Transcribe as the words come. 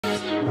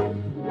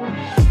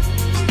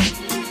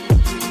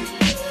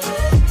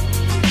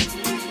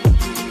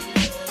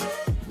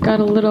Got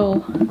a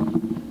little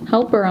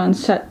helper on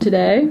set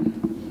today.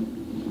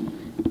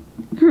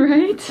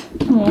 Right?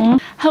 Aww.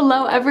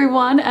 Hello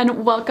everyone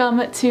and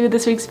welcome to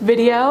this week's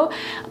video.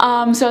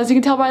 So as you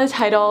can tell by the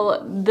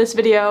title, this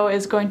video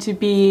is going to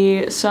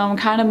be some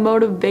kind of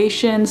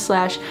motivation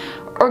slash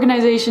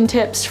organization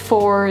tips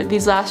for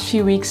these last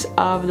few weeks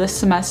of the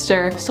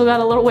semester. Still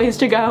got a little ways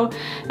to go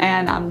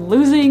and I'm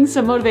losing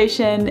some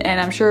motivation, and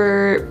I'm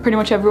sure pretty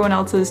much everyone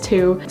else is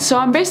too. So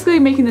I'm basically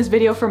making this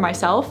video for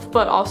myself,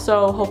 but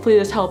also hopefully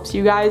this helps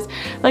you guys.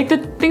 Like, the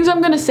things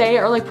I'm gonna say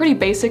are like pretty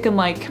basic and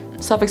like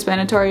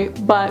self-explanatory,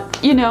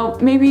 but you know,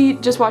 maybe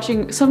just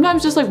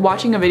sometimes just like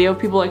watching a video of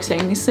people like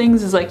saying these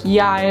things is like,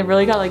 yeah, I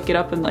really gotta like get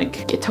up and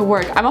like get to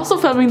work. I'm also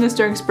filming this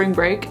during spring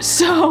break,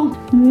 so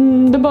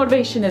the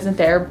motivation isn't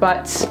there,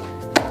 but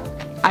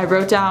I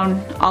wrote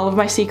down all of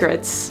my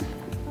secrets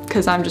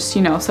because I'm just,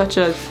 you know, such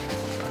a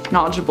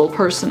knowledgeable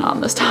person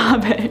on this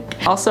topic.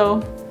 Also,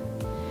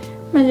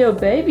 my little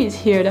baby's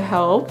here to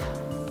help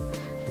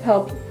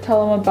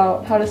tell them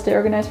about how to stay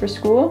organized for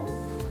school.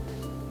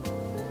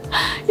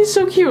 He's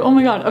so cute, oh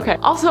my god. Okay,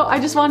 also I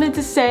just wanted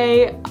to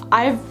say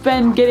I've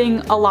been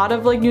getting a lot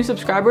of like new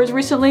subscribers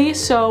recently,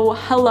 so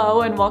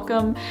hello and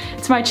welcome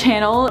to my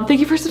channel. Thank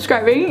you for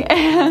subscribing,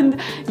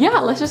 and yeah,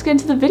 let's just get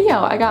into the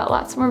video. I got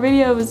lots more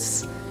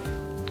videos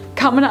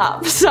coming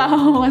up, so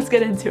let's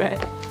get into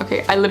it.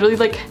 Okay, I literally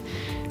like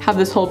have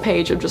this whole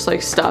page of just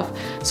like stuff.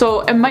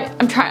 So I'm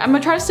gonna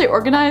try to stay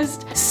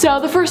organized. So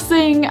the first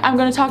thing I'm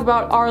gonna talk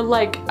about are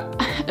like,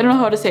 I don't know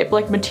how to say it,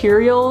 but like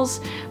materials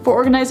for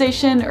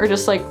organization, or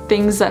just like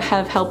things that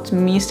have helped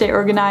me stay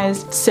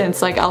organized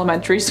since like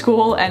elementary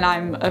school, and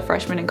I'm a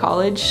freshman in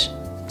college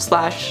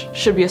slash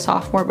should be a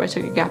sophomore, but I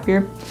took a gap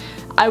year.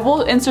 I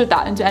will insert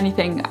that into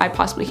anything I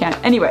possibly can.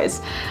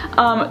 Anyways,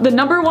 the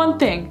number one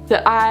thing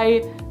that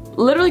I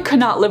literally could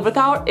not live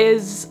without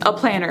is a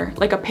planner,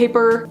 like a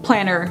paper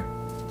planner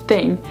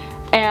thing.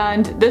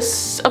 And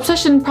this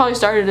obsession probably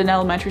started in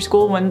elementary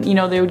school when, you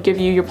know, they would give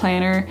you your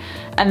planner,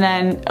 and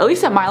then at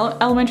least at my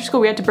elementary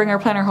school we had to bring our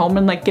planner home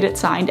and like get it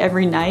signed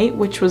every night,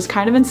 which was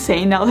kind of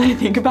insane now that I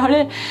think about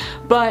it,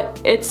 but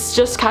it's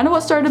just kind of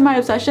what started my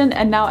obsession.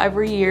 And now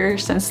every year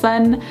since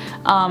then,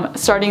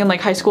 starting in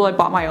like high school, I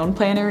bought my own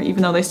planner,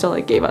 even though they still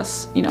like gave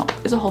us, you know,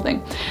 it's a whole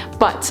thing.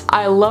 But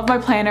I love my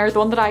planner. The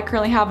one that I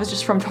currently have is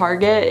just from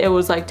Target. It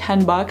was like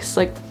 10 bucks.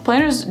 Like,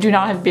 planners do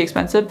not have to be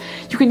expensive.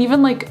 You can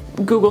even like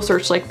Google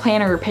search like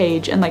planner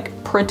page and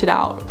like print it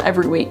out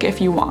every week if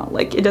you want.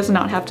 Like, it does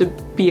not have to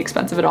be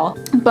expensive at all.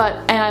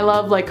 And I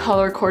love like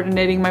color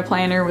coordinating my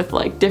planner with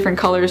like different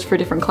colors for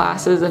different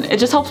classes, and it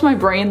just helps my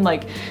brain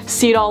like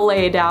see it all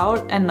laid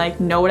out and like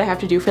know what I have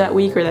to do for that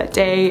week or that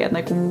day, and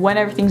like when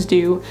everything's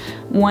due,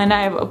 when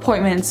I have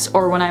appointments,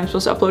 or when I'm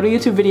supposed to upload a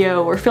YouTube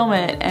video or film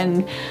it,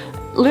 and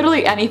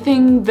literally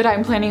anything that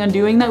I'm planning on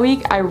doing that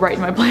week, I write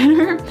in my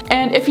planner.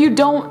 And if you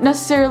don't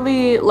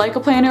necessarily like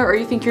a planner, or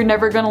you think you're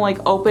never gonna like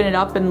open it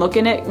up and look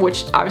in it,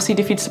 which obviously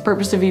defeats the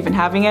purpose of even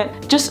having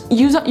it, just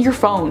use your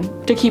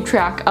phone to keep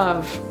track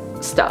of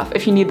stuff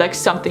if you need like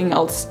something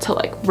else to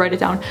like write it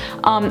down.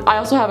 I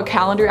also have a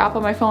calendar app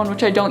on my phone,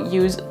 which I don't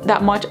use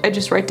that much. I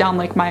just write down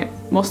like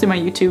mostly my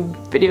YouTube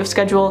video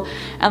schedule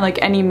and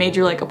like any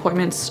major like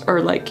appointments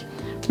or like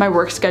my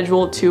work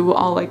schedule too.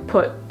 I'll like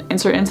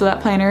insert into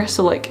that planner,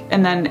 so like,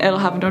 and then it'll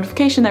have a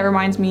notification that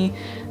reminds me,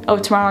 oh,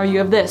 tomorrow you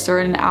have this,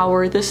 or in an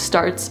hour this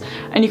starts,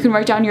 and you can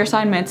write down your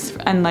assignments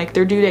and like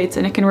their due dates,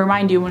 and it can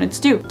remind you when it's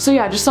due. So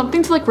yeah, just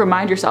something to like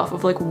remind yourself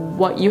of like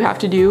what you have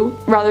to do,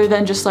 rather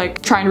than just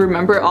like trying to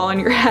remember it all in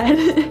your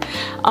head,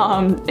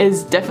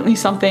 is definitely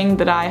something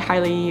that I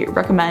highly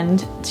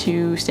recommend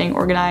to staying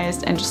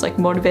organized and just like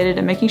motivated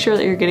and making sure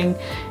that you're getting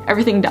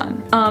everything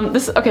done.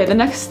 The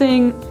next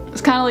thing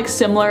is kind of like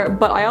similar,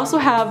 but I also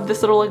have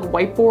this little like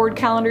whiteboard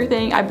calendar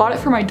thing. I bought it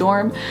for my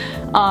dorm,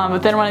 but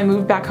then when I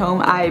moved back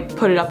home, I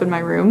put it up in my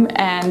room,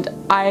 and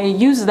I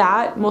use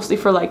that mostly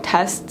for like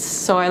tests.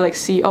 So I like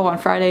see, oh, on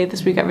Friday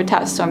this week I have a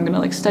test, so I'm gonna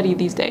like study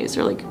these days,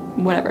 or like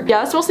whatever.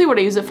 Yeah, that's mostly what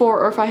I use it for.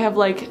 Or if I have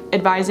like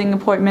advising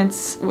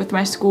appointments with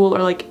my school,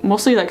 or like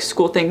mostly like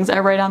school things I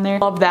write on there.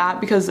 Love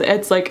that because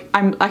it's like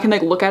I can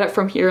like look at it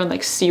from here and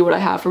like see what I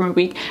have for my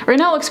week. Right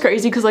now it looks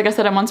crazy because like I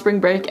said, I'm on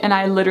spring break, and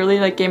I literally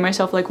like gave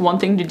myself like one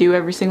thing to do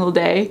every single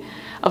day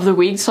of the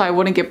week so I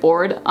wouldn't get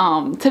bored.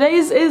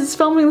 Today's is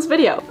filming this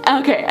video.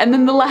 Okay, and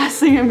then the last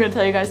thing I'm gonna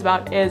tell you guys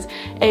about is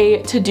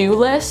a to-do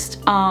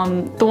list.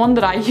 The one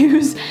that I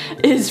use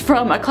is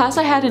from a class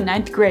I had in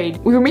 9th grade.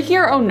 We were making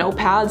our own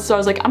notepads, so I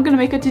was like, I'm gonna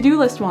make a to-do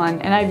list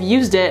one, and I've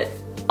used it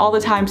all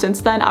the time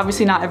since then.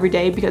 Obviously not every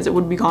day because it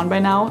would be gone by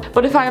now,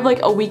 but if I have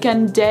like a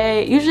weekend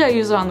day, usually I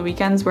use it on the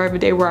weekends where I have a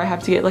day where I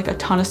have to get like a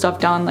ton of stuff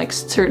done, like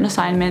certain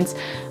assignments,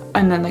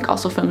 and then like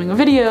also filming a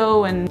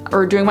video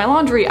or doing my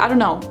laundry. I don't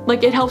know.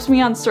 Like it helps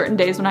me on certain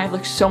days when I have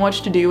like so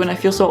much to do and I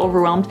feel so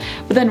overwhelmed.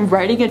 But then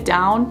writing it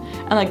down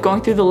and like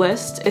going through the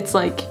list, it's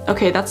like,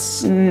 okay,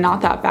 that's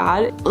not that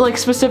bad. Like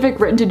specific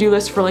written to-do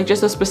list for like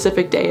just a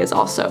specific day is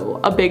also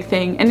a big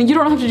thing. And you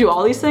don't have to do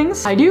all these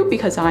things. I do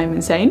because I'm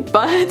insane,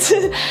 but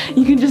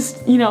you can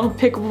just, you know,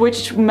 pick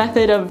which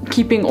method of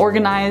keeping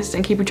organized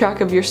and keeping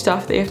track of your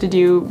stuff that you have to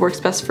do works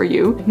best for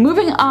you.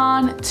 Moving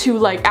on to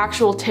like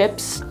actual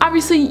tips.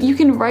 Obviously you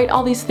can write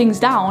all these things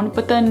down,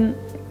 but then,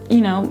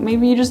 you know,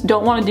 maybe you just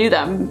don't want to do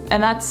them.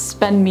 And that's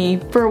been me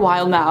for a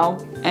while now.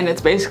 And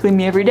it's basically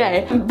me every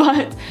day,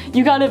 but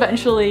you gotta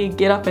eventually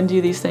get up and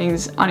do these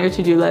things on your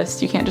to-do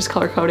list. You can't just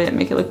color code it and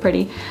make it look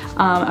pretty.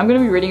 I'm gonna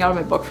be reading out of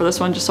my book for this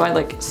one just so I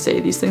like say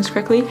these things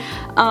correctly.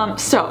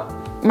 So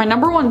my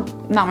number one,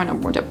 not my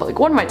number one tip, but like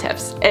one of my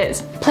tips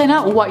is plan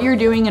out what you're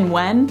doing and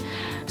when.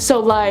 So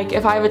like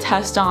if I have a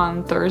test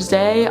on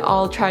Thursday,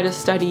 I'll try to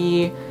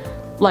study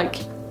like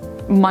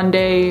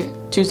Monday,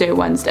 Tuesday,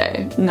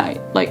 Wednesday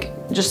night, like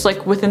just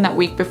like within that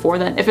week before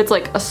then. If it's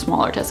like a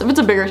smaller test, if it's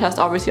a bigger test,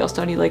 obviously I'll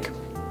study like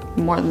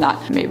more than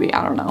that, maybe,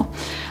 I don't know.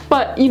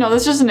 But you know,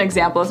 that's just an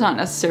example. It's not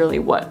necessarily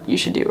what you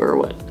should do or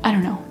what, I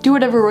don't know. Do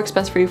whatever works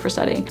best for you for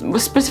studying.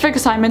 With specific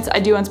assignments I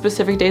do on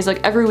specific days,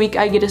 like every week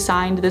I get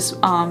assigned this,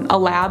 a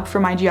lab for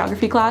my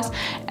geography class,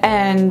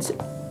 and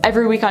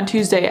every week on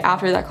Tuesday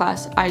after that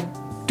class, I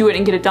do it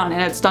and get it done,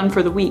 and it's done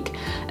for the week.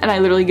 And I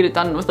literally get it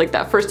done with like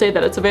that first day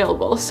that it's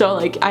available. So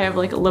like I have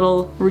like a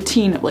little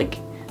routine of like,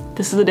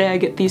 this is the day I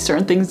get these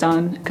certain things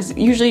done, because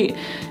usually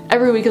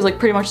every week is like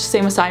pretty much the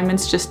same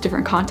assignments, just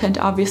different content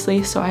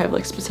obviously, so I have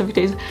like specific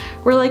days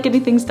where like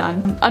getting things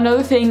done.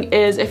 Another thing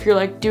is if you're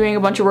like doing a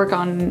bunch of work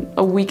on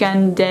a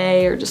weekend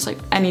day or just like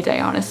any day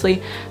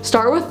honestly,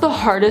 start with the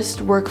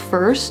hardest work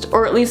first,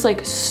 or at least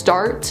like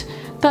start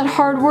that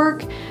hard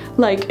work.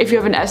 Like if you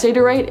have an essay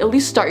to write, at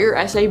least start your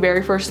essay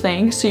very first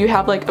thing, so you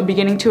have like a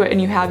beginning to it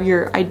and you have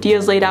your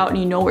ideas laid out and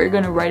you know what you're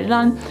going to write it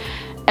on.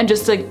 And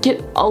just like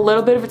get a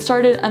little bit of it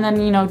started, and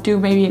then, you know, do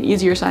maybe an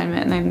easier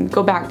assignment and then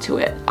go back to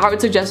it. I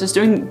would suggest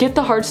just get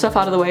the hard stuff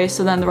out of the way,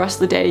 so then the rest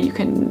of the day you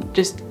can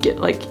just get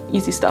like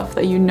easy stuff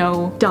that you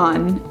know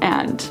done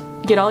and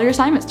get all your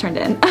assignments turned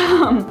in.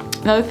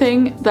 Another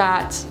thing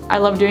that I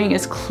love doing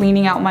is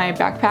cleaning out my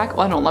backpack.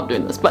 Well, I don't love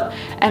doing this,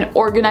 and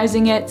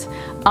organizing it.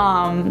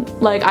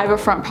 Like I have a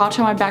front pouch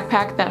on my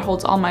backpack that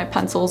holds all my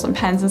pencils and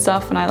pens and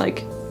stuff, and I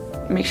like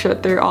make sure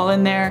that they're all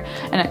in there,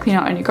 and I clean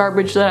out any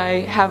garbage that I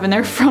have in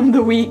there from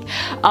the week,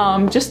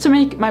 just to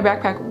make my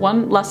backpack,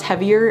 one, less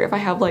heavier if I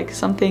have like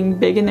something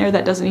big in there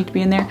that doesn't need to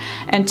be in there,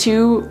 and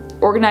two,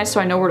 organized so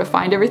I know where to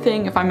find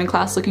everything. If I'm in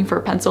class looking for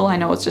a pencil, I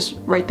know it's just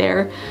right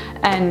there.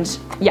 And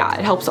yeah,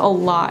 it helps a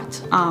lot,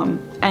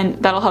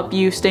 and that'll help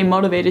you stay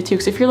motivated too,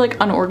 because if you're like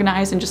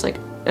unorganized and just like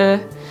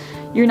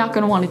you're not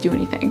gonna want to do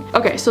anything.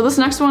 Okay, so this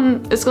next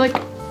one is like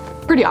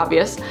pretty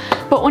obvious,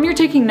 but when you're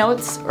taking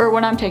notes, or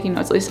when I'm taking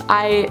notes at least,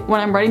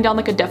 when I'm writing down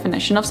like a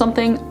definition of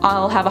something,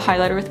 I'll have a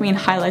highlighter with me and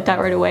highlight that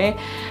right away,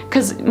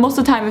 because most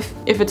of the time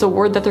if it's a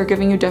word that they're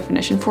giving you a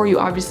definition for, you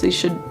obviously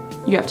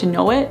you have to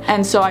know it.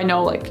 And so I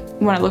know like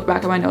when I look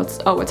back at my notes,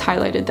 oh, it's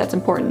highlighted, that's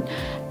important.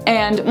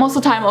 And most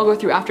of the time I'll go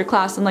through after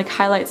class and like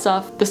highlight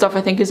stuff, the stuff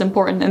I think is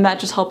important, and that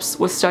just helps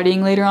with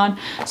studying later on.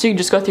 So you can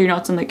just go through your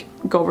notes and like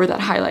go over that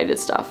highlighted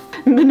stuff.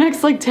 And the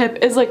next like tip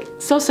is like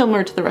so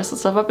similar to the rest of the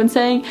stuff I've been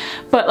saying,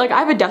 but like I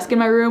have a desk in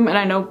my room, and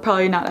I know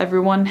probably not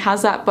everyone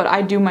has that, but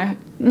I do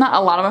not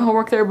a lot of my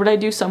homework there, but I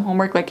do some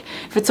homework. Like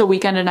if it's a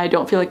weekend and I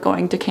don't feel like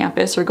going to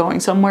campus or going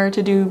somewhere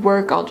to do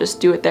work, I'll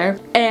just do it there.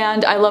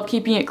 And I love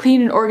keeping it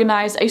clean and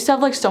organized. I used to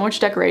have like so much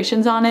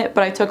decorations on it,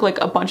 but I took like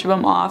a bunch of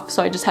them off,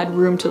 so I just had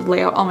room to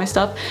lay out all my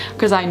stuff,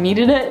 because I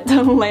needed it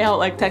to lay out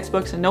like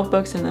textbooks and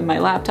notebooks and then my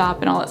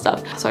laptop and all that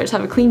stuff. So I just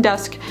have a clean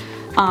desk.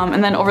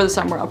 And then over the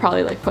summer I'll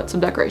probably like put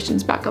some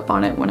decorations back up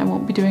on it when I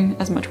won't be doing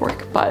as much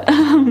work, but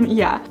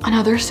yeah.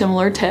 Another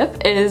similar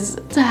tip is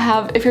to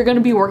have, if you're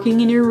gonna be working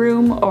in your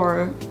room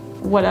or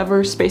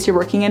whatever space you're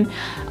working in,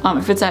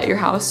 if it's at your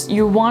house,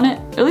 you want it,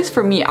 at least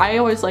for me, I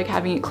always like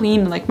having it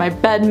clean and like my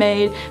bed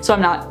made, so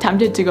I'm not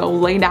tempted to go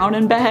lay down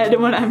in bed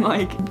when I'm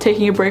like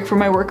taking a break from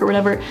my work or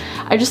whatever.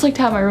 I just like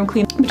to have my room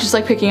clean, just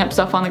like picking up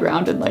stuff on the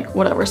ground and like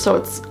whatever, so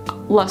it's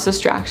less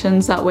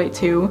distractions that way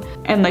too.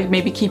 And like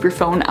maybe keep your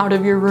phone out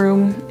of your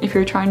room if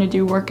you're trying to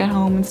do work at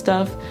home and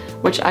stuff,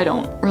 which I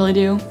don't really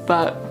do,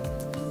 but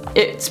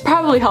it's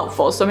probably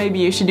helpful, so maybe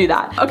you should do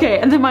that. Okay,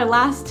 and then my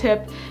last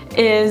tip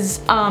is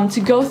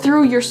to go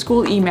through your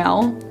school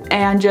email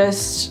and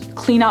just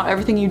clean out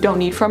everything you don't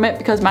need from it,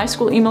 because my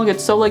school email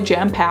gets so like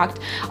jam-packed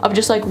of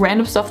just like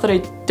random stuff that I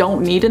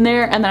don't need in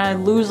there, and then I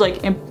lose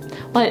like,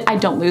 well, I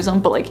don't lose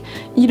them, but like,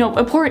 you know,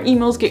 important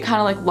emails get kind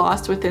of like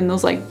lost within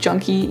those like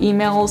junky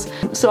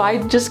emails. So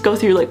I just go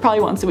through like probably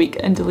once a week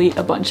and delete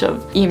a bunch of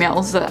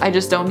emails that I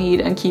just don't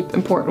need and keep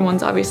important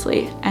ones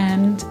obviously.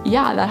 And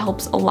yeah, that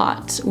helps a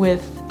lot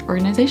with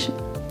organization,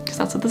 because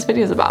that's what this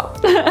video is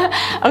about.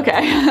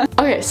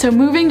 Okay, so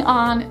moving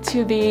on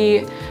to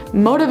the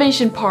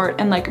motivation part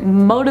and like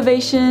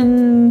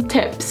motivation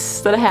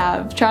tips that I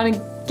have, trying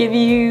to give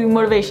you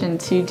motivation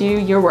to do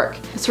your work.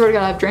 I swear to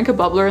God, I've drank a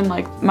bubbler in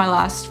like my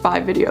last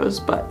 5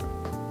 videos, but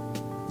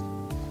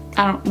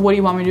what do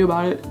you want me to do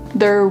about it?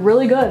 They're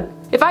really good.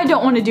 If I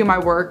don't want to do my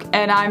work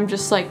and I'm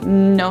just like,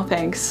 no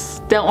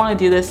thanks, don't want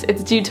to do this,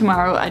 it's due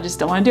tomorrow, I just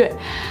don't want to do it.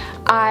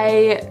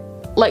 I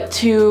like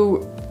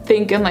to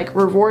think and like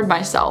reward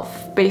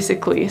myself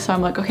basically. So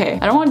I'm like, okay,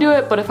 I don't want to do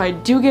it, but if I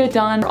do get it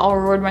done, I'll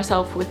reward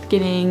myself with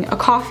getting a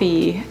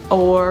coffee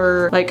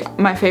or like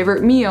my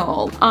favorite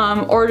meal,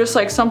 or just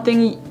like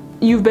something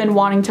you've been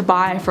wanting to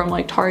buy from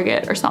like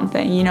Target or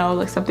something, you know,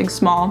 like something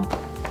small,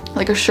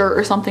 like a shirt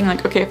or something.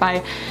 Like, okay, if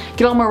I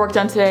get all my work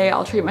done today,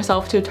 I'll treat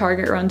myself to a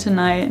Target run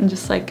tonight and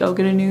just like go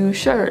get a new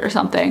shirt or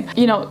something.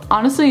 You know,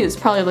 honestly, it's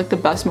probably like the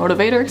best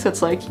motivator, because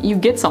it's like you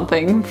get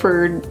something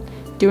for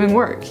doing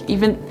work.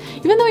 Even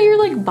though you're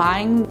like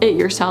buying it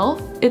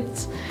yourself,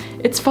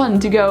 it's fun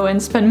to go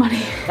and spend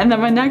money. And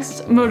then my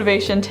next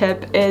motivation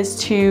tip is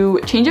to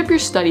change up your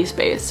study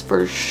space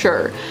for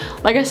sure.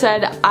 Like I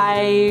said,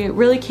 I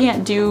really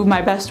can't do my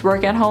best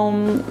work at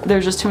home.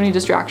 There's just too many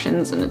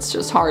distractions and it's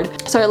just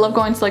hard. So I love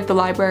going to like the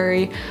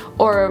library,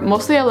 or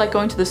mostly I like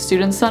going to the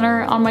student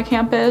center on my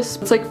campus.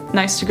 It's like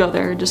nice to go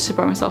there, just sit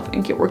by myself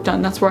and get work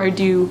done. That's where I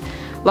do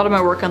a lot of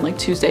my work on like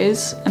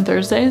Tuesdays and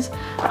Thursdays,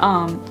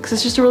 because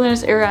it's just a really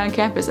nice area on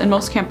campus, and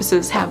most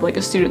campuses have like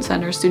a student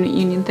center, student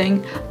union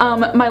thing.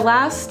 My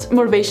last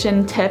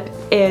motivation tip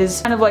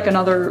is kind of like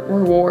another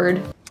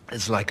reward.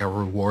 It's like a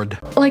reward.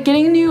 Like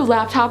getting a new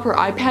laptop or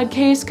iPad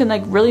case can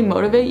like really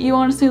motivate you,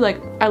 honestly.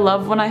 Like I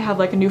love when I have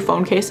like a new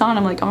phone case on,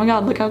 I'm like, oh my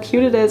god, look how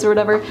cute it is or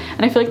whatever.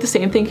 And I feel like the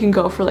same thing can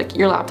go for like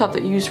your laptop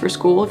that you use for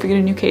school. If you get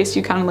a new case,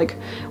 you kind of like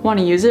want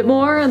to use it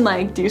more and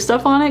like do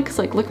stuff on it, because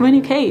like, look at my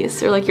new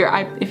case. Or like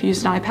if you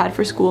use an iPad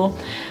for school,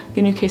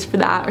 get a new case for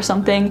that or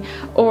something.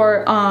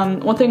 Or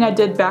one thing I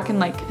did back in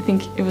like, I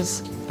think it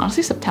was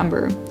honestly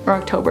September or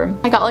October,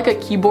 I got like a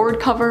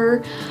keyboard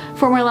cover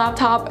for my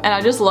laptop, and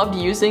I just loved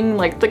using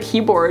like the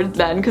keyboard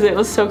then because it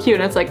was so cute.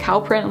 And it's like cow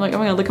print. I'm like, oh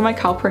my god, look at my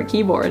cow print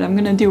keyboard. I'm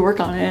gonna do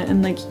work on it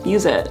and like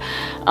use it.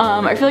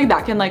 I feel like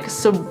that can like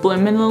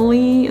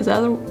subliminally, is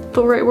that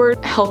the right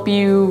word, help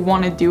you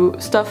want to do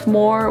stuff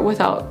more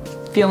without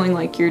feeling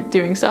like you're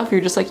doing stuff.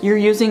 You're just like, you're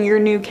using your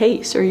new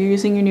case, or you're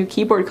using your new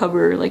keyboard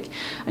cover, like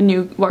a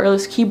new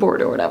wireless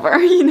keyboard or whatever,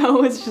 you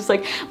know. It's just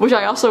like, which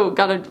I also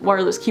got a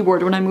wireless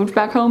keyboard when I moved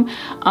back home,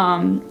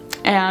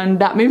 and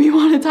that made me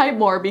want to type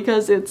more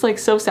because it's like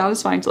so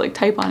satisfying to like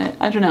type on it.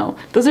 I don't know.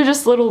 Those are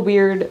just little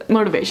weird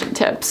motivation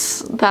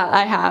tips that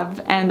I have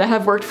and that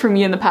have worked for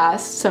me in the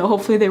past, so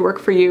hopefully they work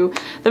for you.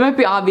 They might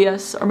be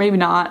obvious or maybe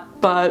not,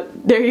 but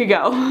there you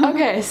go.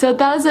 Okay, so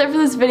that is it for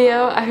this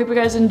video. I hope you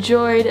guys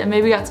enjoyed and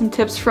maybe got some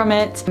tips from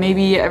it.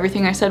 Maybe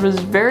everything I said was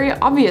very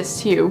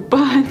obvious to you,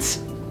 but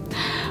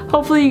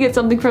hopefully you get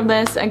something from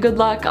this, and good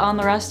luck on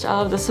the rest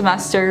of the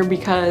semester,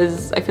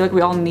 because I feel like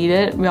we all need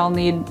it. We all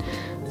need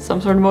some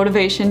sort of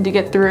motivation to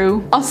get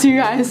through. I'll see you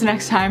guys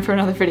next time for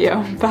another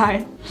video.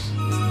 Bye.